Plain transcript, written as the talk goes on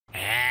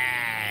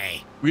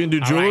We gonna do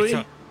jewelry?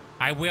 Right, so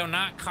I will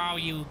not call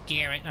you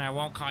Garrett, and I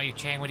won't call you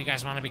Chang. What do you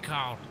guys want to be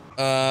called?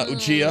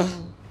 Uchiha.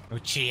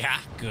 Uchiha,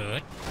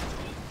 good.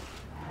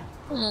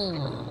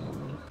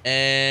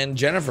 And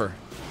Jennifer.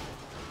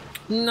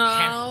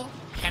 No.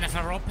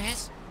 Jennifer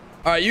Lopez?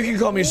 All right, you can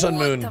call me Sun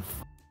Moon.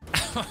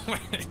 What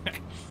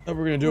What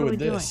we're gonna do with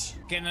this?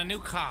 Getting a new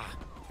car.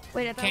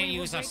 Wait, I thought Can't we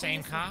were use the breaking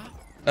same this- car?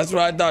 That's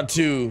what I thought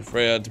too,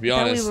 Freya, to be I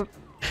thought we honest. were-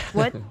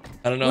 What?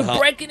 I don't know We're how.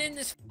 breaking in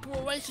this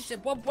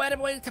relationship. What better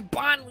way to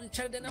bond with each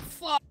other than a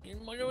fuck?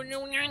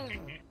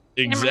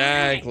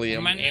 Exactly.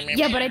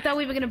 Yeah, but I thought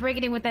we were gonna break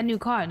it in with that new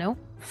car, no?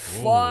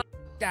 Fuck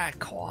that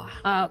car.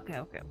 Oh,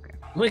 okay.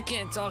 We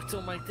can't talk to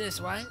him like this,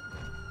 right?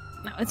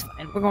 No, it's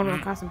fine. We're going to a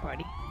costume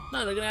party.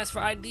 No, they're gonna ask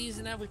for IDs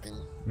and everything.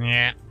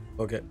 Yeah.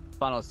 Okay.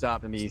 Final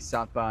stop in the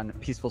southbound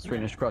Peaceful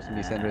Street crossing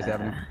East Andrews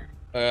Avenue.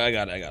 I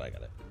got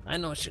it. I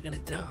know what you're gonna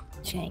do.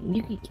 Chang,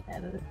 you can get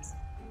out of this.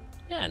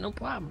 Yeah, no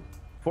problem.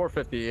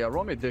 450.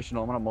 Roll me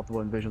additional. I'm gonna have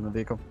multiple vision in the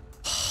vehicle.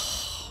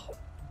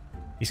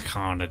 He's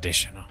calling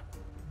additional.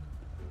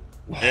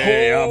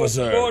 Hey,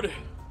 officer. Buddy,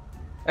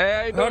 Hey,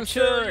 how you doing, I'll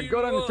sir? tell you Go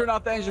down and what. turn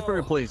off the engine for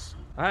me, please.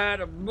 I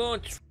had a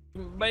bunch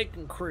of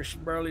bacon crisps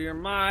earlier.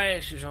 My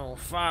ass is on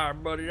fire,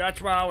 buddy.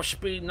 That's why I was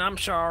speeding. I'm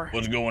sorry.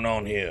 What's going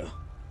on here?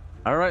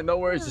 All right, no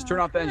worries. Just turn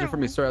off the engine for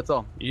me, sir. That's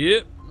all.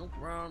 Yep, no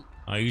problem.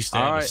 I used to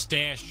All have a right.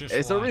 stash just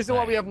It's the like reason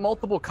why that. we have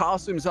multiple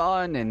costumes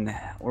on and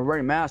we're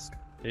wearing masks.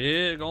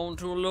 Yeah, going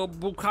to a little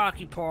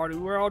bukkake party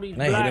where all these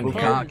Nice, black hidden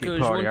bukkake because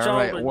party, once all all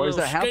right. the Where's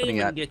little that happening scheming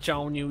at? gets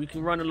on you, we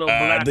can run a little I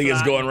black think it's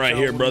flag going and right show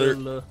here, a brother.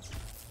 little,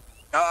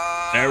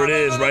 There it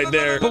is, right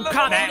there.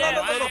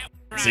 bukkake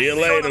there. See you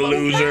later,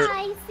 loser.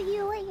 Bye. See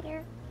you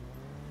later.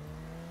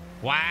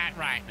 White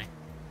right.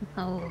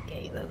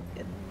 Okay, that was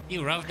good.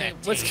 You rubbed that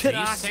let's taser. get You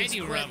Austin's said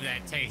you quick. rubbed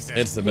that taser.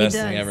 It's the He best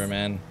thing does. ever,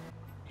 man.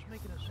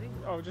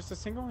 Oh, just a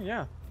single?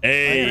 Yeah.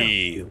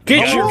 Hey,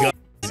 Get oh, your- God.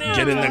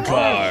 Get in the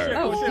car.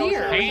 Oh,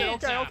 dear.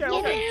 Hands up.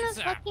 Okay. Hands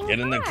up. Get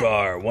in the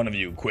car, one of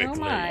you, quickly. Oh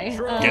my.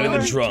 Get in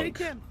the trunk.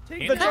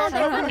 Take the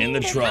trunk. In the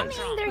trunk.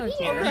 They're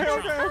here.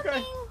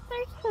 Okay.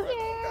 They're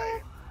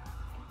here.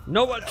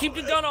 No, keep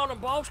the gun on him,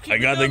 boss. Keep I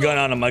got the gun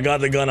on him. I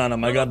got the gun on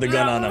him. I got the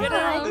gun on Get him.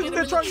 out. Get him in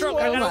the trunk. I Oh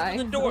gotta my. open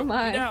the door. Oh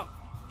my. Get out.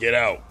 Get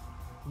out.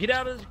 Get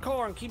out of the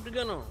car and keep the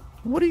gun on.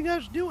 What are you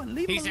guys doing?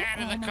 Leave He's him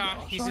out of the alone. car.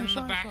 Oh, He's sorry, in the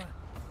sorry, back. sorry.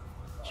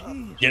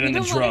 Jeez. Get in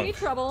the trunk.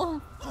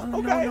 trouble. Oh,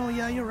 no,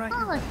 yeah, you're right.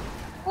 You're right.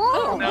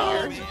 Oh,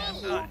 No.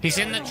 He's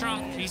in the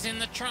trunk. He's in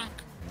the trunk.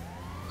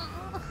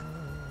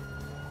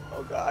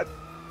 Oh, God.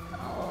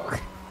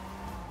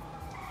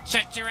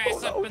 Shut your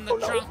ass up in the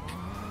trunk.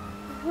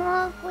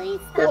 Well, please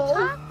stop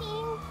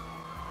talking.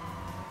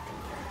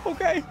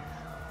 Okay.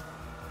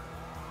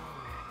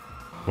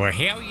 Well,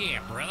 hell yeah,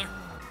 brother.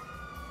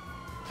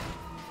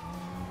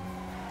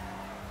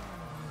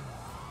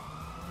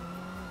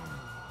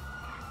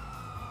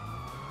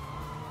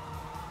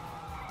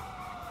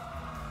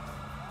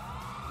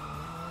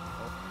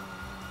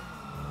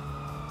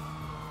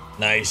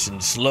 Nice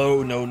and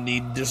slow, no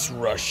need to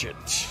rush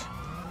it.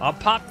 I'll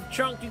pop the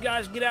trunk. You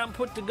guys get out and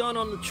put the gun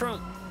on the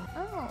trunk.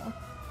 Oh.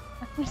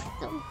 I'm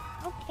still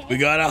okay. We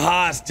got a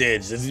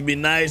hostage. This is gonna be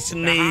nice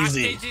and The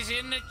easy. hostage is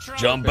in the trunk.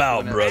 Jump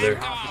out, brother.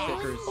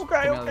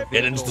 Okay.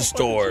 Get into the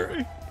store.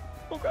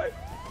 Okay.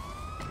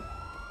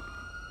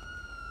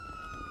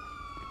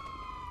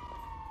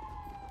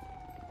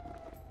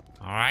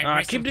 All right, All right,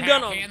 listen, keep the pal,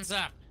 gun on. hands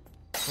up.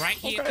 Right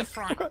here at Okay, the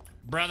front. okay.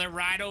 Brother,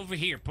 right over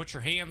here. Put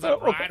your hands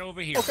up Okay, right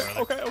over here, okay, brother.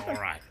 okay. All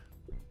right.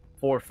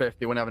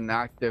 450. When have an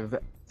active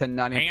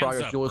 1090 Hands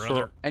progress up, dual brother.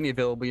 store. Any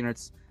available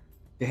units.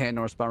 The hand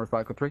or respond with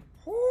 503.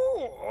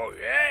 Oh,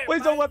 yeah.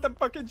 Please don't let them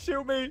fucking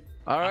shoot me.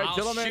 All right, I'll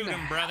gentlemen. shoot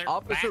him, brother.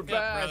 Officer Back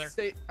up, Bass, brother.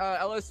 State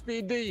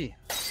LSPD.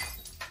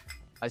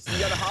 I see you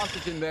got a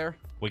hostage in there.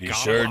 We You got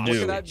sure him. do. What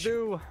can I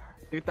do?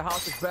 Get the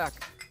hostage back.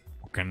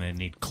 We're gonna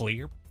need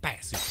clear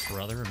passage,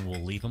 brother, and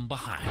we'll leave him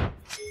behind.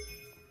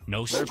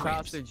 No Clear strings.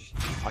 passage.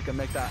 I can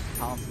make that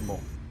possible.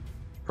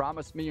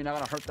 Promise me you're not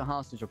gonna hurt the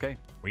hostage, okay?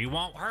 We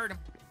won't hurt him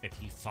if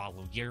you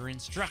follow your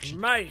instructions.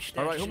 Mace.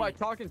 All right, who am I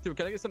talking to?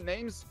 Can I get some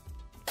names?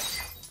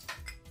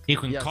 You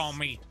can Yes. call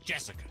me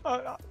Jessica.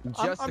 I'm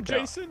Jessica.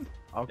 Jason.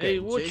 Okay, Hey,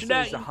 what's Jason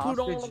that is the you put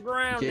on hostage. the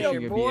ground In case there, you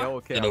can boy? be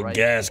okay, Little all right?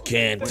 gas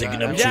can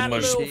taking up You too got a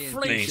much little space.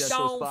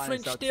 Flintstone,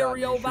 Flint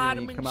stereo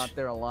vitamins. Come out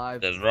there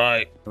alive That's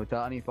right.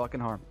 without any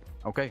fucking harm.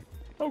 Okay.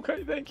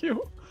 Okay, thank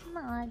you.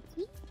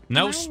 Monty.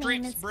 No My strips,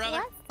 name is brother.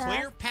 Melissa.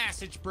 Clear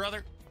passage,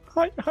 brother.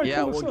 Hi,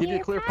 Yeah, we'll Melissa. give you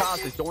a clear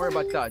passage. Don't worry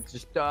about that.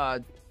 Just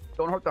don't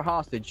hurt the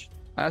hostage.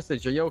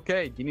 Hostage, are you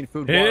okay? Do you need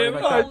food, water, Hey, anything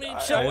I'm like gonna that?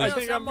 need something I else.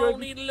 think I'm I'm gonna good.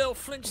 need a little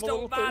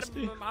Flintstone thirsty.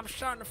 vitamin. I'm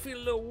starting to feel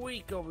a little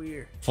weak over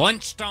here.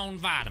 Flintstone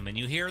vitamin.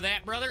 You hear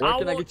that, brother? Where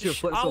can I want get you a the-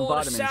 Flintstone I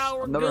want a vitamins?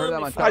 sour I've never heard of that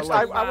in my gummy entire life.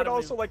 I would vitamin.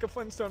 also like a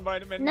Flintstone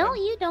vitamin. No,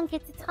 you don't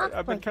get to talk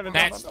I've been like kind of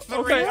That's down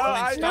on three Okay,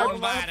 I Flintstone have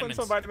vitamins.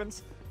 Flintstone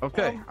vitamins.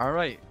 Okay, all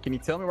right. Can you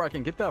tell me where I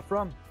can get that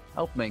from?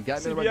 Help me.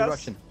 Guide me in the right CVS.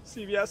 direction.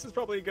 CVS is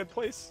probably a good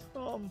place.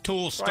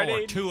 Tool store. Rite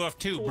Aid, 2 of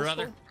 2, tool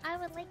brother. store. I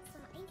would like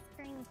some ice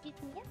cream if you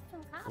can get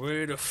some coffee.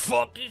 Where the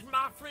fuck is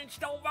my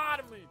Flintstone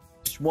vitamin?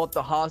 Just just want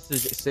the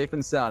hostage safe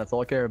and sound. That's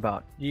all I care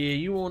about. Yeah,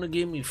 you want to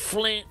give me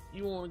Flint?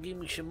 You want to give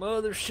me some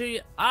other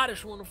shit? I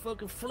just want a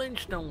fucking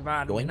Flintstone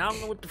vitamin. Yoink. I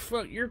don't know what the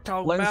fuck you're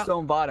talking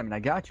Flintstone vitamin. I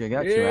got you.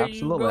 There you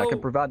Absolutely. I can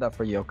go. provide that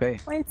for you. Okay.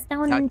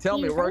 Flintstone Now and tell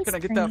me, cheese where ice can I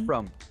get that cream.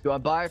 from? Do I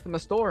buy it from the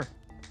store?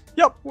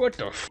 Yep. What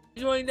the f?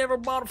 You ain't never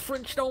bought a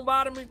Flintstone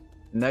vitamin?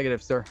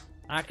 Negative, sir.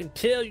 I can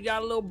tell you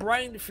got a little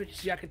brain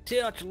deficiency. I can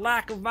tell it's a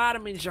lack of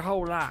vitamins your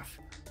whole life.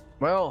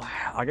 Well,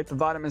 I get the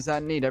vitamins I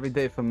need every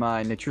day for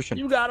my nutrition.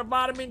 You got a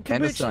vitamin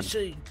And the sun.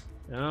 deficiency.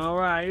 All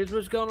right, here's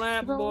what's gonna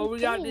happen, boy. We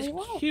got this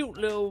Okay, cute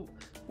little.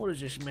 What is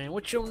this, man?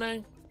 What's your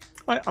name?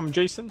 I'm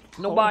Jason.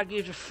 Nobody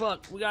gives a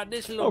fuck. We got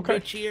this little Okay.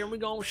 bitch here, and we're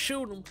gonna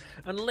shoot him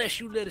unless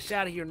you let us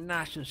out of here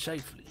nice and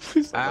safely.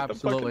 Please don't let them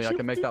fucking Absolutely, I shoot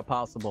can make me. that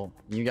possible.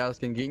 You guys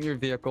can get in your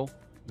vehicle,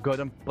 go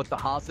ahead and put the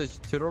hostage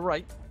to the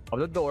right of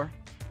the door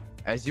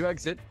as you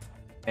exit,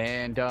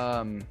 and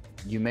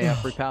you may have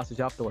free passage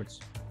afterwards.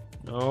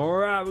 All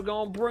right, we're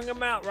gonna bring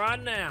him out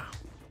right now.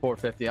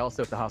 $450. I'll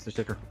sit with the hostage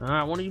taker. All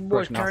right, one of you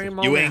boys Person carry him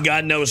on You out. ain't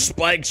got no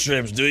spike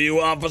strips, do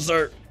you,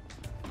 officer?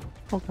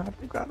 Oh god,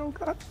 oh god, oh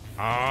god.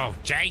 Oh,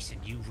 Jason,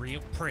 you real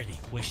pretty.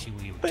 Wish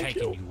we were Thank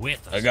taking you. you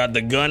with us. I got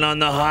the gun on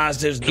the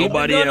hostage, Keep the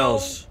nobody gun on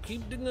else. him.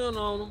 Keep the gun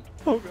on him.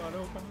 Oh god,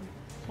 oh god.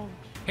 Oh.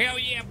 Hell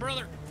yeah,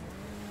 brother.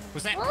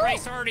 Was that Oh.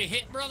 price already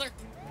hit, brother?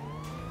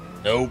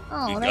 Nope,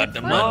 Oh, you that's got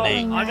the fine.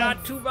 money. I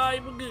got 2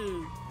 valuable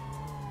goods.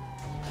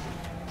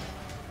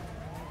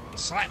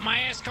 Slap my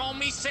ass, call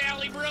me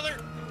Sally, brother.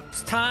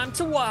 It's time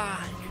to wine.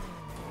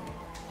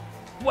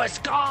 Let's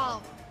go.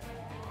 Oh,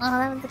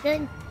 that was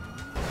good.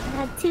 I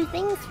had 2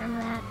 things from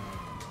that.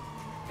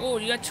 Oh,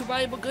 you got 2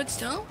 valuable goods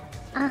too?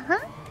 Uh-huh.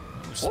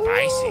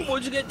 Spicy.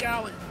 What'd you get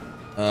going?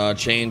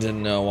 Chains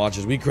and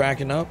watches. We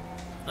cracking up?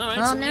 All right,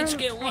 Oh, so never let's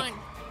get mind. one.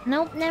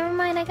 Nope, never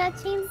mind. I got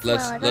chains as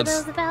Let's- well. I thought let's- that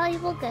was a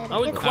valuable good.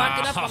 Are we Good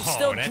quacking up? I'm Oh,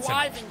 still that's a-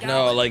 driving, guys.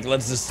 No, like,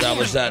 let's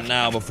establish that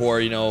now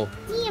before, you know,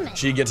 Damn it.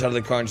 she gets out of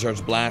the car and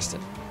starts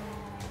blasting.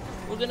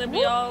 We're gonna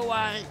be all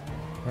right.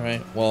 All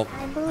right, well,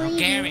 I believe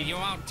Gary, you. you're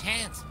all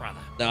tense, brother.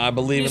 now I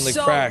believe You're in the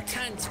so crack.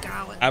 tense,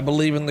 Garrett. I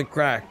believe in the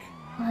crack.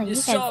 Oh, you You're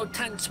guys, so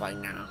tense right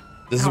now.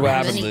 This is Oh, what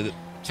happens. really? Lily.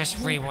 Just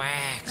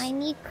relax. I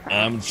need crack.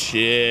 I'm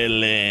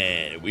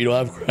chilling. We don't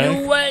have crack.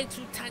 You're way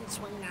too tense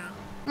right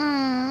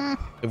now.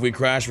 If we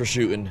crash, we're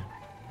shooting.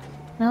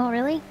 No,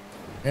 really?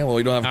 Yeah, well,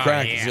 we don't have Oh,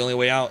 crack. yeah. It's the only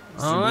way out.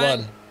 It's through All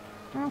right.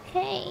 blood.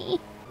 Okay.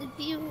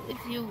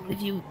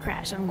 If you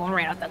crash, I'm going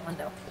right out that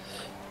window.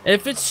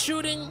 If it's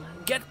shooting,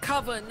 get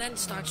cover and then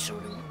start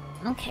shooting.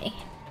 Okay.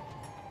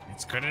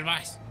 It's good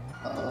advice.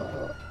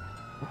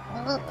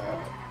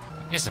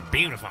 It's a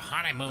beautiful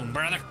honeymoon,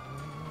 brother.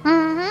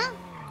 Mm-hmm.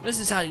 This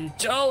is how you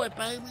do it,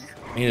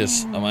 baby.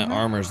 My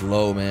armor's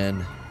low,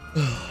 man.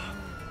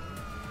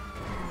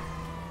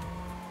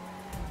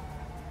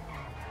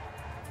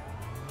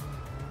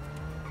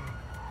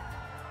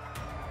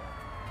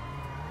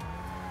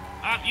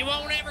 You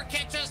won't ever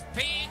catch us,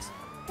 pigs.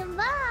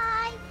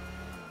 Goodbye.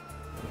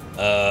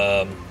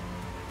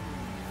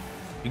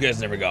 You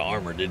guys never got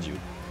armor, did you?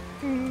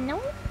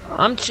 Nope.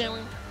 I'm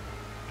chilling.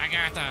 I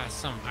got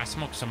I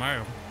smoked some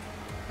herb.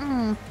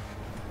 Mm.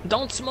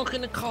 Don't smoke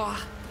in the car.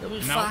 It'll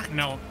be fine.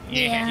 No.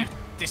 Yeah. You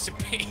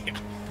disappear.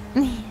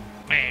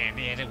 Man,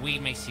 yeah, the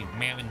weed makes you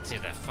melt into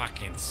the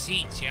fucking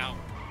seats, yo.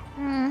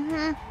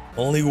 Mm-hmm.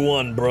 Only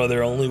one,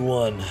 brother. Only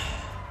one.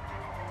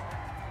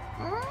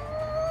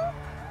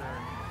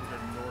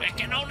 There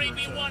can only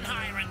be one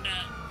Highlander.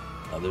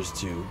 Oh, there's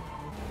 2.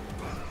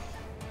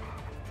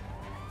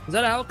 Is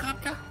that a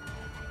helicopter?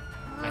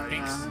 I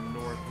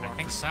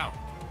think so.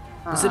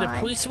 Is it a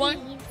police one?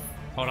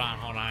 Hold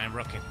on, I'm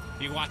rookie.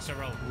 You watch the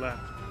road.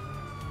 Left.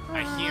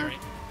 I hear it.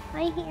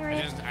 I hear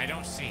it. I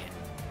don't see it.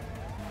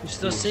 You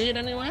still see it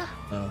anywhere?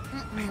 No.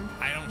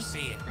 I don't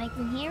see it. I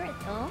can hear it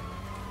though.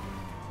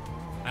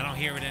 I don't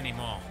hear it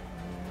anymore.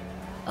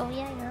 Oh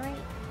yeah, you're right.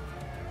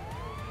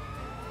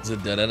 It's a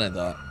dead end, I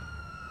thought.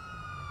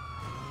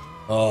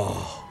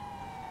 Oh.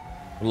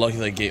 We're lucky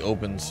that gate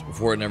opens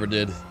before it never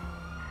did.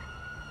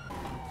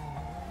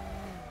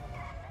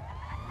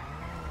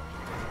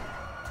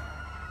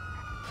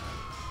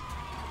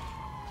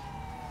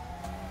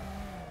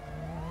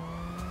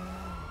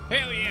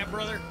 Hell yeah,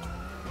 brother.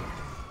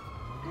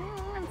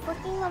 I'm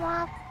flicking them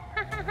off.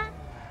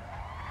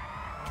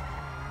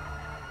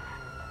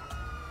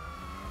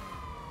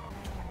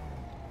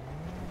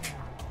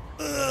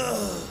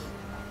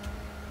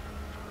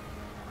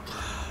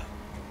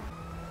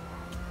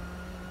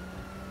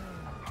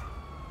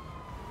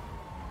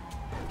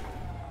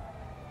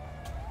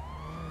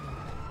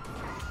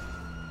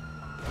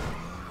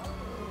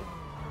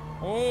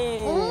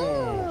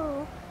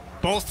 Oh. Ooh.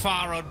 Both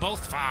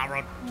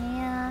followed.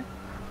 Yeah.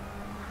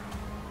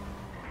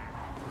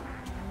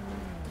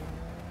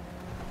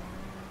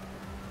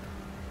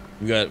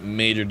 We got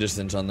major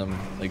distance on them.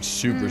 Like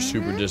super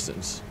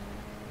distance.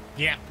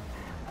 Yeah.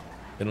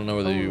 They don't know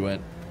where you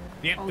went.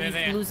 Yep, Oh, they're you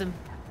there. lose him.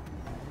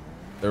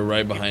 They're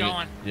right behind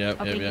going. it.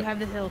 Yep, Okay, you yep. have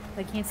the hill.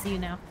 They can't see you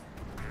now.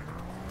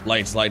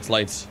 Lights.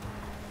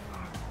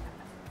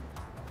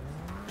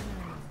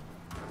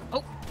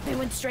 Oh, they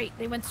went straight.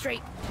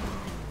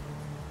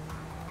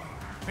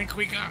 think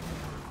we got.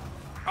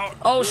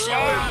 Oh shit!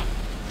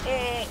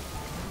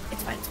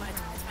 It's fine, it's fine,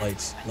 it's fine.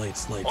 Lights,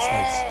 lights, lights,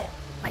 Oh.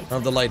 lights. Turn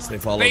off the lights. They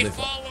follow. They They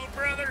follow. follow,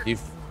 brother.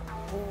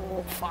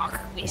 Oh, fuck.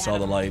 I saw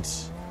the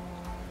lights.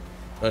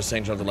 I was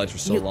saying turn off the lights for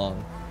so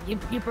long. You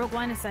broke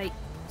line of sight.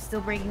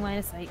 Still breaking line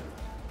of sight.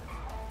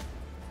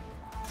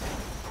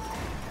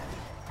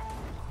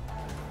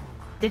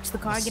 Ditch the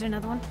car, get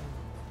another one.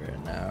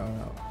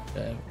 No.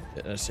 Yeah,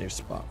 get in a safe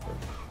spot for.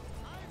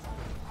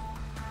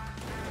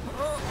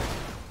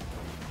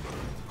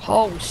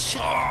 Oh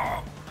shit!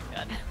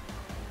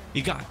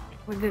 You got.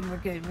 We're good, we're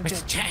good, we're good.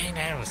 Mr. Chang,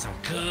 that was some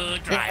good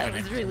That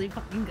driving. was really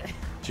fucking good.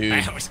 Dude,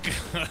 That was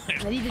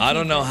good. I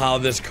don't know how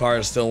this car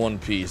is still one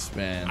piece,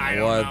 man. I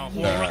don't What know. the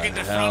Well, look at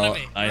the front hell? of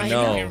it. I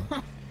know.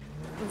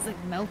 It was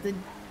like melted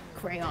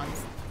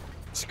crayons.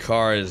 This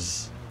car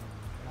is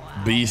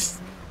beast.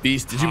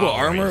 Beast. Did you put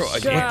armor? Like,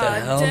 what the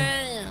God hell?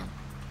 damn!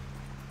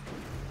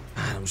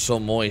 God, I'm so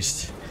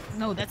moist.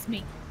 No, that's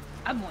me.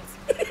 I'm moist.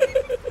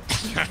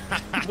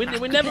 We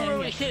never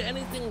really hit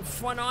anything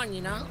front on,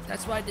 you know.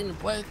 That's why it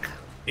didn't work.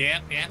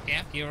 Yep.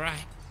 You're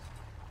right.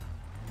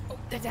 Oh,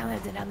 they're down there,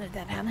 they're down there,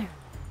 they're down there.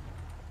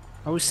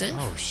 Are we safe?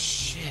 Oh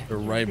shit. They're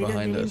right They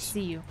behind didn't us.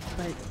 see you,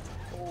 but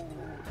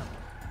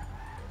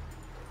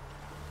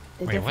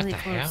they're Wait, what definitely the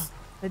close. hell?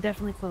 They're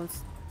definitely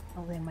close.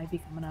 Oh, they might be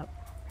coming up.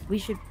 We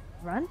should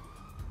run?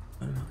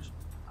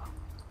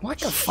 What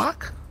the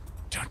fuck?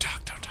 Don't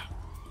talk.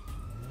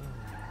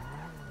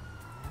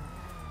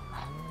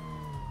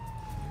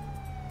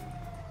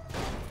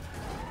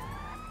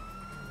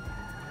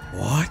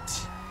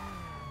 What?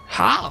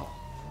 How?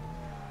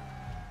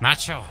 Not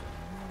sure.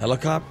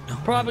 Helicopter?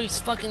 Probably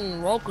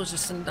fucking locals or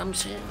some dumb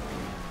shit.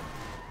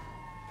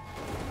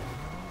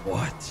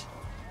 What?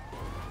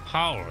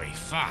 Holy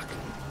fuck.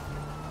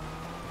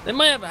 They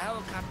might have a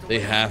helicopter. They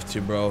with them. have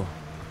to, bro.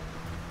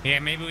 Yeah,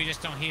 maybe we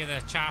just don't hear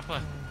the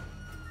chopper.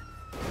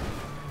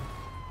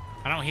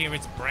 I don't hear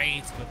its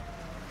braids, but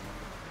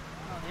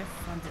Oh, their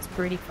front is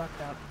pretty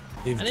fucked up.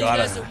 They've I think you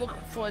guys are gotta.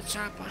 looking for a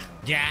chopper.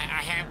 yeah,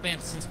 I have been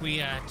since we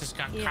just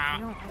got Yeah, I caught.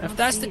 don't If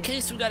that's see the it.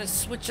 case, we gotta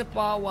switch up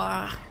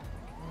our.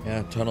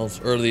 Yeah, tunnels.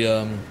 Or the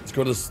let's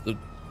go to the.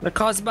 The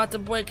car's about to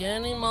break at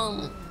any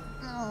moment.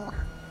 Oh,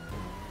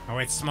 Oh,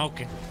 it's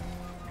smoking.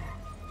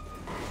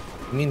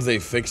 It means they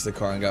fixed the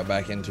car and got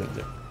back into it.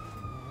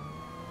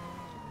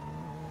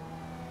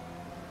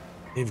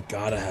 They've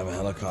gotta have a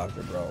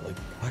helicopter, bro. Like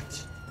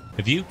what?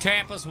 If you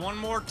tap us one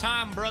more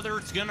time, brother,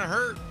 it's gonna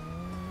hurt.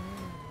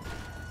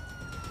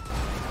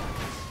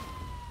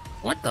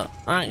 What the?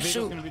 Alright, Vehicle's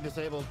shoot. gonna be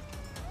disabled.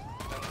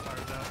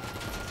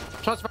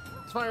 Shots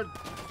fired.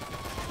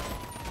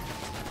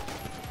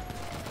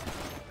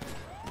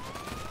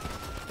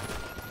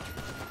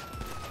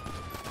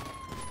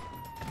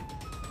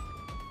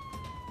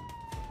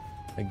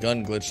 My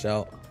gun glitched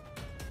out.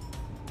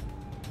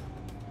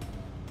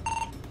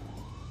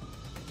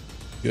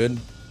 Good.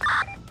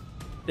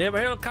 They have a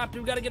helicopter.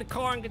 We gotta get a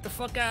car and get the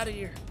fuck out of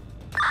here.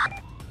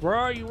 Where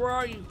are you? Where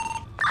are you?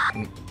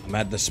 I'm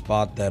at the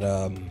spot that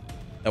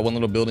that one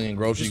little building in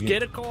grocery. Just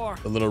get a car.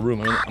 The little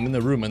room. I'm in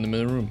the room. I'm in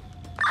the room.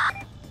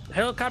 The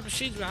helicopter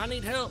sees me. I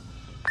need help.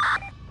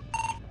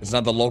 It's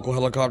not the local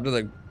helicopter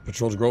that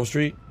patrols Grove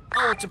Street.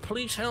 Oh, it's a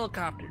police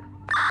helicopter.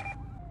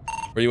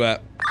 Where you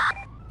at?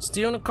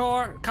 Still in the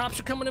car. Cops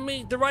are coming to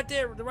me. They're right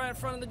there. They're right in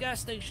front of the gas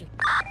station.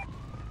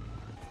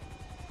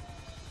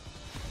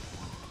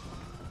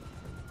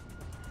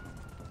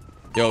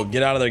 Yo,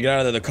 get out of there. Get out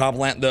of there. The cop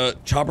land. The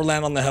chopper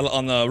land on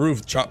the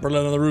roof. Chopper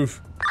land on the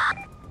roof.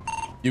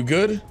 You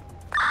good?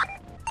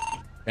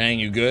 Dang,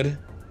 you good?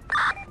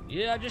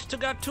 Yeah, I just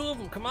took out 2 of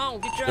them. Come on,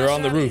 get your They're ass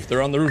on the out of roof.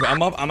 They're on the roof.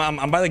 I'm up.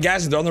 I'm by the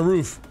gas. They're on the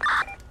roof.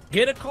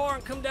 here. Get a car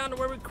and come down to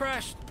where we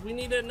crashed. We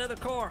need another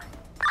car.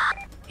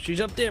 She's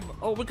up there.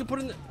 Oh, we could put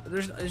in the...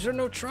 Is there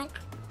no trunk?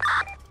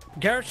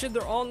 Garrett said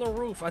they're on the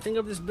roof. I think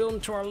of this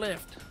building to our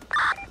left.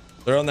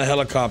 They're on the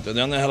helicopter.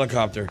 They're on the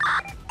helicopter.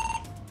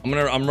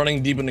 I'm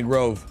running deep in the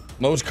Grove.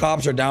 Most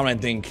cops are down, I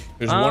think.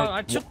 There's one.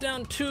 I took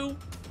down 2.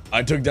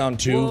 I took down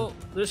 2. Well,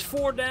 there's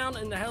 4 down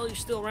and the heli's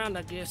still around,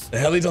 I guess. The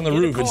heli's on the Get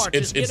a roof. car,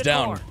 It's just get a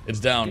down. car. It's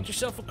down. Get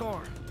yourself a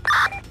car.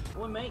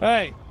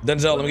 Hey,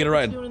 Denzel, let me get a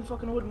ride. Let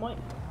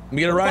me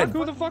get a ride.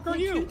 who the fuck are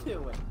you?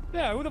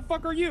 Yeah, who the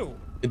fuck are you?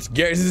 It's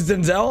Gary. Is this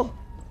Denzel?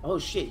 Oh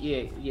shit,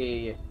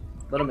 yeah.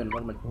 Let him in.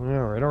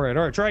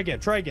 Alright. Try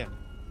again.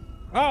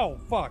 Oh,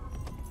 fuck.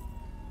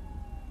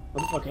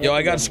 What the fuck happened? Yo,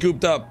 I got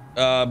scooped up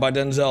by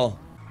Denzel.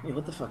 Hey,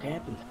 what the fuck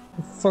happened?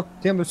 Fuck,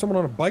 damn, there's someone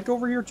on a bike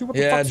over here too? What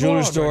the Yeah, fuck's jewelry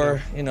wrong right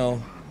store. You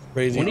know,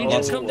 crazy. We need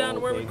Lots to of- come down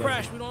to where we okay,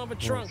 crashed. We don't have a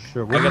trunk. now? Shit, I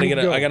where gotta do get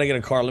we I gotta get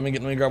a car. Let me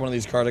grab one of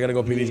these cars. I gotta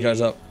go pick these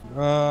guys up.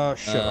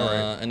 Shit,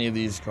 alright. Any of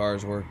these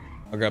cars work.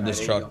 I'll grab this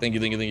there you truck. go. Thank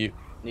you.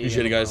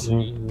 Appreciate it, guys.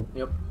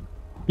 Yep.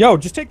 Yo,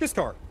 just take this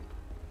car.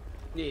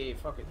 Yeah,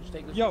 fuck it. Just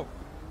take this. Yo,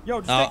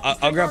 just I'll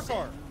take grab- our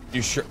car.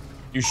 You sure?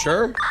 You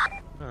sure?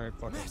 Alright,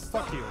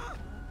 fuck you.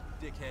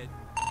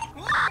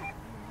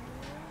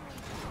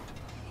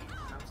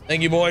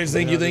 Thank you, boys.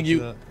 Thank you.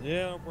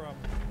 Yeah, no problem.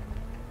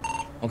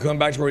 I'm coming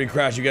back to where we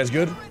crashed. You guys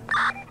good?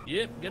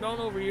 Yep, get on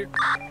over here.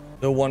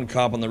 Still one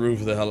cop on the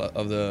roof of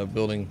the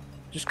building.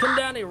 Just come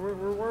down here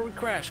where we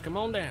crashed. Come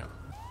on down.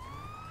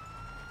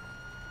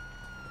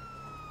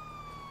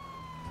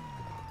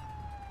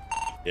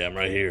 Yeah, I'm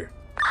right here.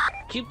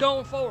 Keep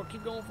going forward.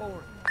 Keep going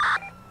forward.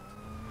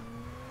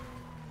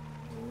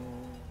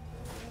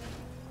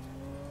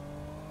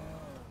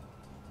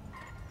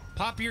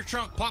 Pop your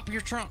trunk. Pop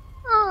your trunk.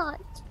 Oh,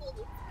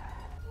 jeez.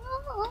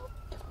 Oh.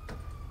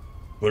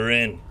 Put her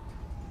in.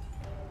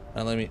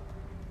 Now let me.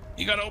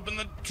 You gotta open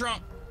the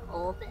trunk.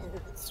 Open the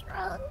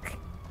trunk.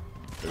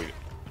 There we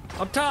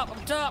go. Up top.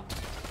 Up top.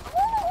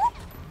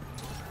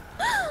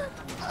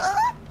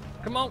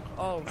 Come on.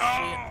 Oh,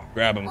 shit.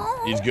 Grab him.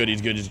 He's good.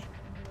 He's good. You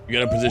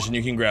got a position.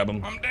 You can grab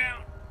him. I'm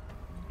down.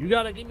 You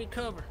gotta give me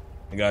cover.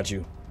 I got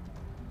you.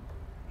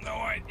 No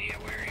idea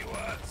where he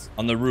was.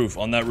 On the roof.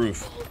 On that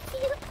roof.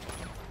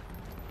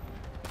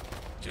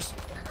 Just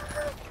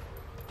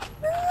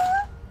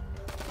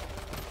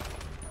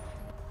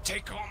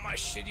take all my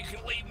shit. You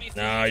can leave me.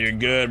 Nah, you're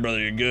good, brother.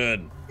 You're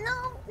good.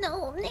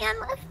 No, man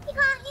left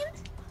behind.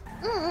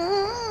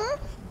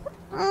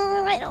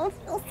 I don't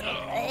feel so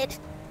good.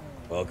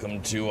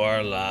 Welcome to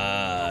our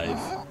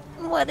life.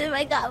 What have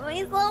I got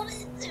myself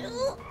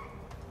into?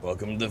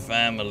 Welcome to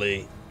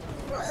family.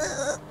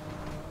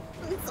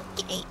 It's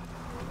okay.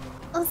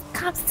 Those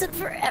cops took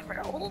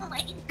forever. Oh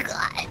my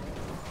god.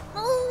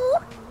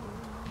 Oh.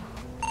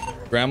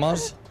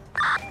 Grandma's?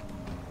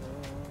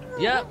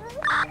 Yep.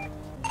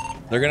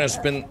 They're gonna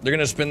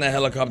spin that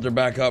helicopter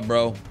back up,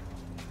 bro.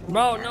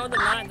 Bro, no, they're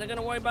not. They're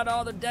gonna worry about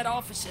all the dead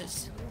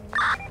officers.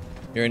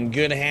 You're in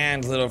good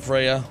hands, little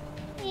Freya.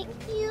 Thank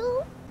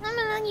you. I'm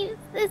gonna use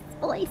this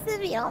voice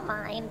if you don't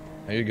mind.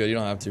 No, you're good. You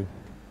don't have to.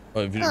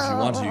 But if you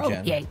want to, you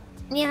can. Okay.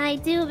 Yeah, I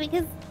do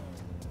because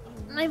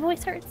my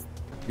voice hurts.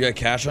 You got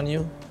cash on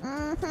you?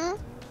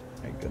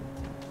 Mm-hmm. Okay,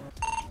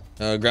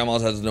 good.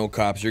 Grandma's has no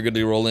cops. You're good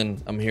to roll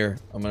in. I'm here.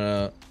 I'm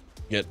gonna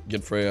get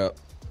Freya up.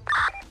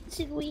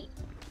 Should we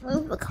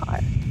move the car?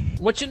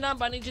 What's your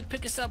number? I need you to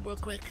pick us up real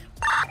quick.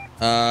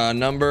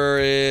 Number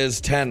is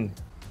 10.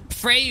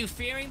 Frey, you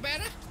feeling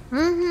better?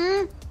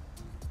 Mm-hmm.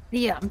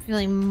 Yeah, I'm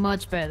feeling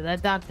much better.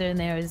 That doctor in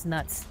there is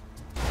nuts.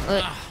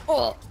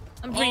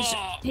 I'm pretty sure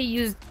he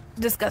used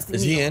disgusting.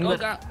 Is he in? Oh,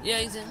 God. Yeah,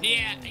 he's in.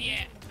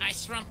 Yeah. I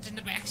slumped in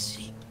the back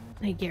seat.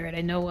 Hey, Garrett,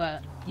 I know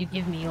you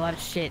give me a lot of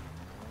shit,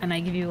 and I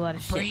give you a lot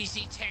of shit.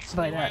 Breezy text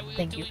me But why we were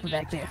thank you doing for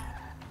back that. there.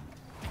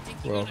 I think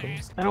you're Welcome. gonna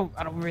ask.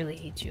 I don't really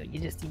hate you. You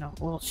just, a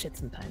little shit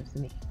sometimes to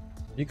me.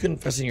 You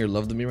confessing your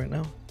love to me right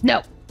now?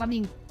 No, I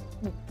mean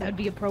that'd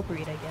be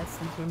appropriate, I guess,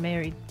 since we're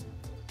married.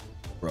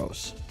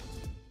 Gross.